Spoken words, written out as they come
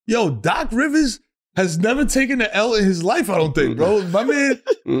Yo, Doc Rivers has never taken an L in his life, I don't think, bro. My man,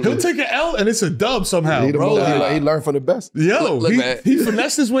 he'll take an L and it's a dub somehow, bro. He learned from the best. Yo, look, he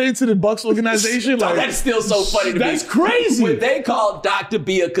finessed his way into the Bucks organization. Like, that's still so funny to me. That's crazy. When they called Doc to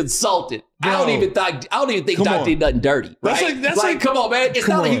be a consultant, I don't even think Doc did nothing dirty. Right? That's like, come on, man. It's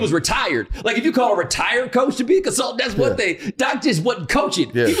not like he was retired. Like, if you call a retired coach to be a consultant, that's one thing. Doc just wasn't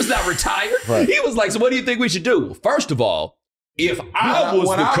coaching. Yeah. He was not retired. Right. He was like, so what do you think we should do? Well, first of all, if I was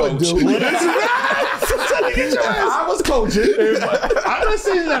the coach, I was coaching. I'm not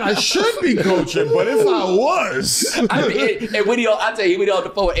saying that I should be coaching, but if I was, and I tell you, when he on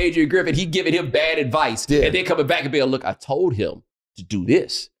the phone with Adrian Griffin, he giving him bad advice, and then coming back and being, look, I told him to do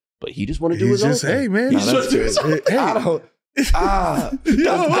this, but he just want to do his own thing. Hey, man, I just think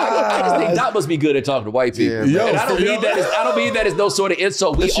Doc must be good at talking to white people. Yeah, and I don't mean that as no sort of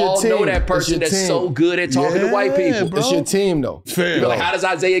insult. We all know that person that's so good at talking to white people. Bro. It's your team, though. Fair. Like, how does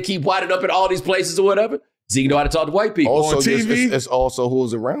Isaiah keep winding up in all these places or whatever? Zeke know how to talk to white people. Also, on TV. It's also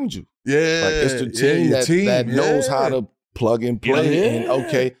who's around you. Yeah. Like, it's the team that knows how to plug and play. And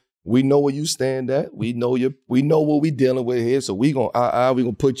okay, we know where you stand at. We know what we dealing with here. So we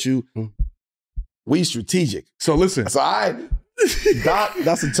gonna put you. We strategic. So listen. So Doc,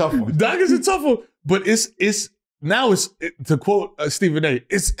 that's a tough one. Doc is a tough one, but it's to quote Stephen A.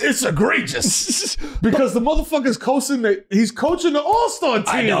 It's egregious because the motherfucker's coaching the All-Star team.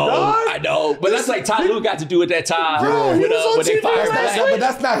 I know, but that's like Ty Lue got to do at that time. When they fired but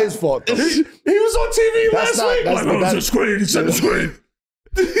that's not his fault. He was on TV last week. It's a screen. He said the screen.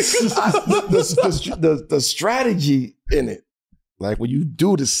 The strategy in it, like when you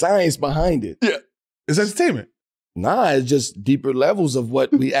do the science behind it, it's entertainment. Nah, it's just deeper levels of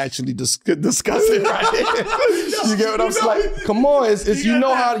what we actually discussing right here. You get what I'm saying? Like, come on, it's you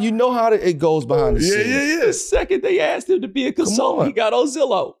know how it goes behind the scenes. Yeah. The second they asked him to be a consultant, he got on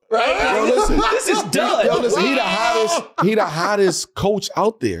Zillow. Right? Yo, listen, this is done. Yo, listen, he the hottest coach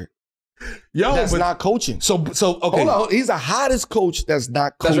out there. That's not coaching. So okay. Hold on, he's the hottest coach that's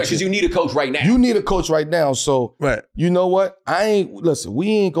not coaching. That's right, because you need a coach right now. You need a coach right now. So you know what? We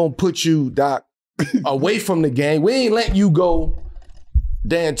ain't gonna put you, Doc, away from the game. We ain't letting you go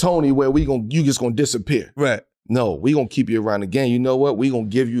D'Antoni where you just gonna disappear. Right. No, we gonna keep you around the game. You know what? We gonna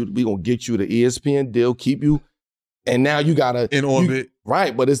get you the ESPN deal, keep you, and now you gotta in orbit.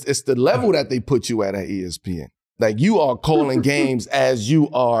 Right, but it's the level that they put you at ESPN. Like, you are calling games as you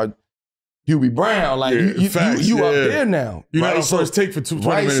are Hubie Brown. Like, you up there now. You got on first take for 20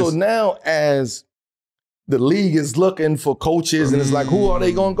 minutes. So now as the league is looking for coaches, and it's like, who are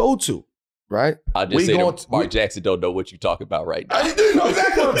they gonna go to? Right? I just say Mark Jackson don't know what you're talking about right now. I do know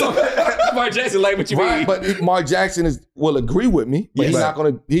exactly what I'm talking about. Mark Jackson like what you mean. But Mark Jackson will agree with me, but he's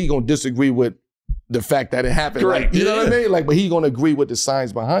gonna disagree with the fact that it happened. Correct. Like, you know what I mean? Like, but he's gonna agree with the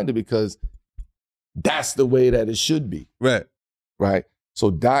science behind it because that's the way that it should be. Right.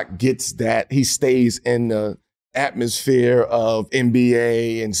 So Doc gets that. He stays in the atmosphere of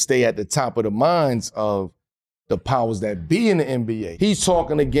NBA and stay at the top of the minds of the powers that be in the NBA. He's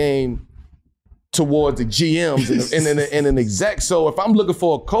talking the game towards the GMs and an exec. So if I'm looking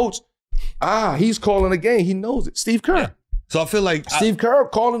for a coach, he's calling the game. He knows it. Steve Kerr. Yeah. So I feel like Steve Kerr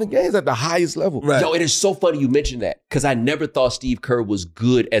calling the games at the highest level. Right. Yo, it is so funny you mentioned that because I never thought Steve Kerr was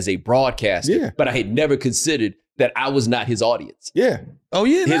good as a broadcaster, but I had never considered that I was not his audience. Yeah. Oh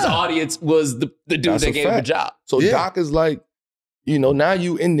yeah. His audience was the dude that gave him a job. So Doc is like, now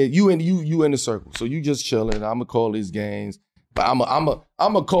you in the circle. So you just chilling. I'm gonna call these games. But I'm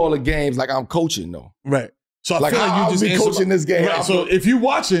a call the games like I'm coaching though. Right. So I like, feel like you just be coaching this game. Right. So if you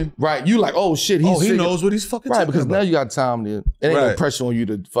watching, right, you like, oh shit, he knows what he's fucking talking because about. now you got time to. It ain't no pressure on you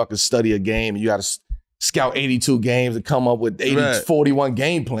to fucking study a game and you got to scout 82 games and come up with 41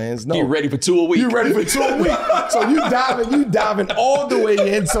 game plans. No, you're ready for 2 a week. You're ready for 2 a week. So you diving all the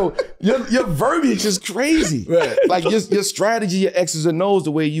way in. So your verbiage is crazy. Right. Like your strategy, your X's and O's,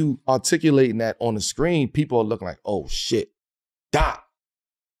 the way you articulating that on the screen, people are looking like, oh shit, Doc.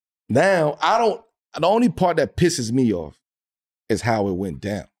 Now the only part that pisses me off is how it went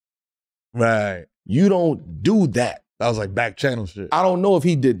down. Right. You don't do that. That was like back channel shit. I don't know if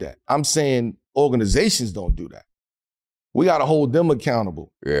he did that. I'm saying organizations don't do that. We got to hold them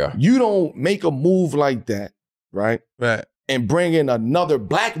accountable. Yeah. You don't make a move like that, right? Right. And bring in another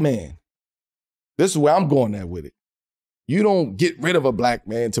black man. This is where I'm going at with it. You don't get rid of a black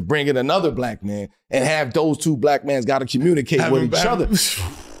man to bring in another black man and have those two black men got to communicate with each other.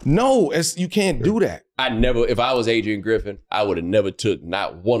 No, you can't do that. If I was Adrian Griffin, I would have never took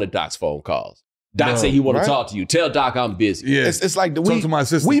not one of Doc's phone calls. Doc said he want to talk to you. Tell Doc I'm busy. Yeah. It's like talk to my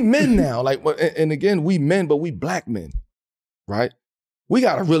assistant. We men now, like, and again, we men, but we black men, right? we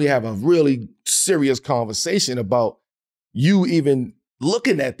got to really have a really serious conversation about you even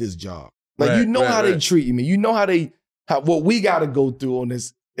looking at this job. Like, how they treat me. You know what we got to go through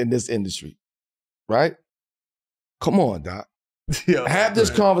in this industry, right? Come on, Doc. Have this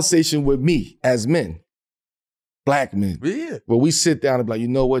conversation with me as men, black men, where we sit down and be like, you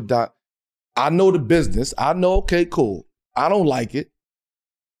know what, Doc? I know the business. I know, okay, cool. I don't like it.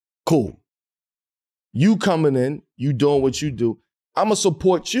 Cool. You coming in, you doing what you do. I'm going to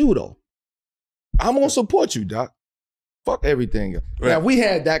support you, though. I'm going to support you, Doc. Fuck everything. Now, if we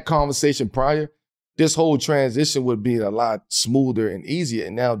had that conversation prior, this whole transition would be a lot smoother and easier.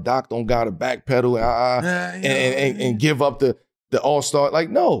 And now Doc don't got to backpedal and give up the all-star. Like,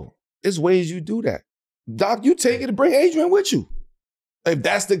 no, there's ways you do that. Doc, you take it and bring Adrian with you. If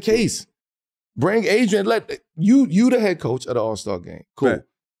that's the case, bring Adrian. Let you the head coach of the all-star game. Cool. Right.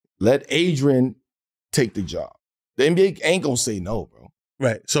 Let Adrian take the job. The NBA ain't gonna say no, bro.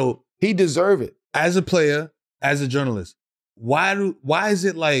 Right. So he deserve it. As a player, as a journalist, why is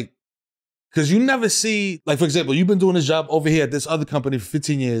it like, because you never see, like, for example, you've been doing this job over here at this other company for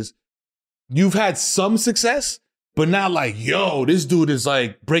 15 years. You've had some success, but not like, yo, this dude is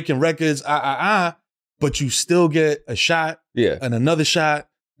like breaking records, but you still get a shot and another shot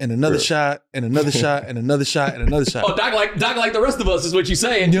and another shot and another shot and another shot and another shot. Oh, Doc like the rest of us is what you're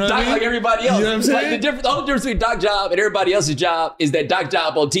saying. You know Doc like everybody else. You know what I'm saying? Like the only difference between Doc's job and everybody else's job is that Doc's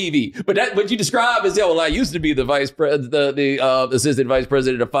job on TV. But that what you describe is, I used to be the the assistant vice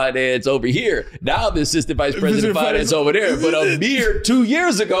president of finance over here. Now I'm the assistant vice president of finance over there. But a mere 2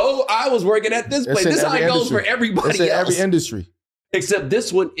 years ago, I was working at this place. This is how it goes for everybody else. Every industry. Except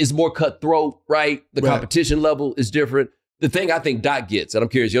this one is more cutthroat, right? The competition level is different. The thing I think Doc gets, and I'm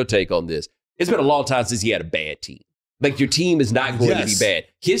curious your take on this, it's been a long time since he had a bad team. Like, your team is not going to be bad.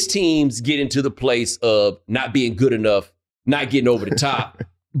 His teams get into the place of not being good enough, not getting over the top.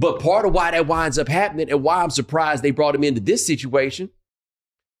 But part of why that winds up happening and why I'm surprised they brought him into this situation,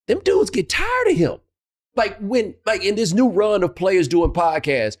 them dudes get tired of him. Like in this new run of players doing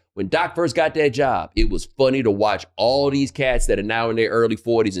podcasts, when Doc first got that job, it was funny to watch all these cats that are now in their early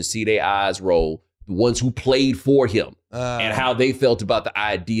 40s and see their eyes roll, the ones who played for him. And how they felt about the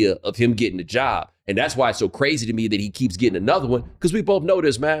idea of him getting the job. And that's why it's so crazy to me that he keeps getting another one, because we both know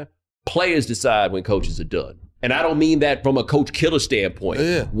this, man. Players decide when coaches are done. And I don't mean that from a coach killer standpoint.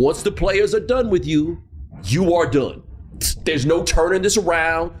 Once the players are done with you, you are done. There's no turning this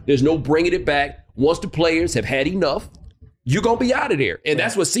around. There's no bringing it back. Once the players have had enough, you're going to be out of there. And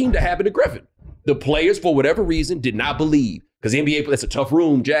that's what seemed to happen to Griffin. The players, for whatever reason, did not believe. Because NBA, that's a tough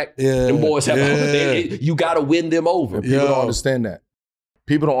room, Jack. Them boys have you got to win them over. People don't understand that.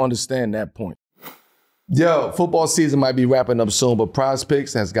 People don't understand that point. Yo, football season might be wrapping up soon, but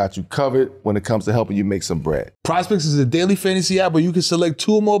PrizePicks has got you covered when it comes to helping you make some bread. PrizePicks is a daily fantasy app where you can select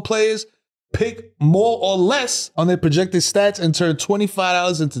 2 or more players, pick more or less on their projected stats, and turn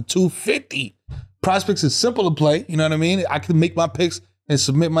 $25 into $250. PrizePicks is simple to play. You know what I mean? I can make my picks and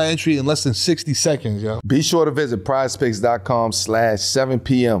submit my entry in less than 60 seconds, yo. Be sure to visit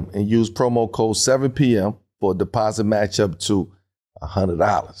prizepicks.com/7PM and use promo code 7PM for a deposit match up to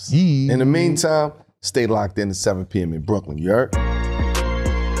 $100. In the meantime, stay locked in at 7 PM in Brooklyn, you heard?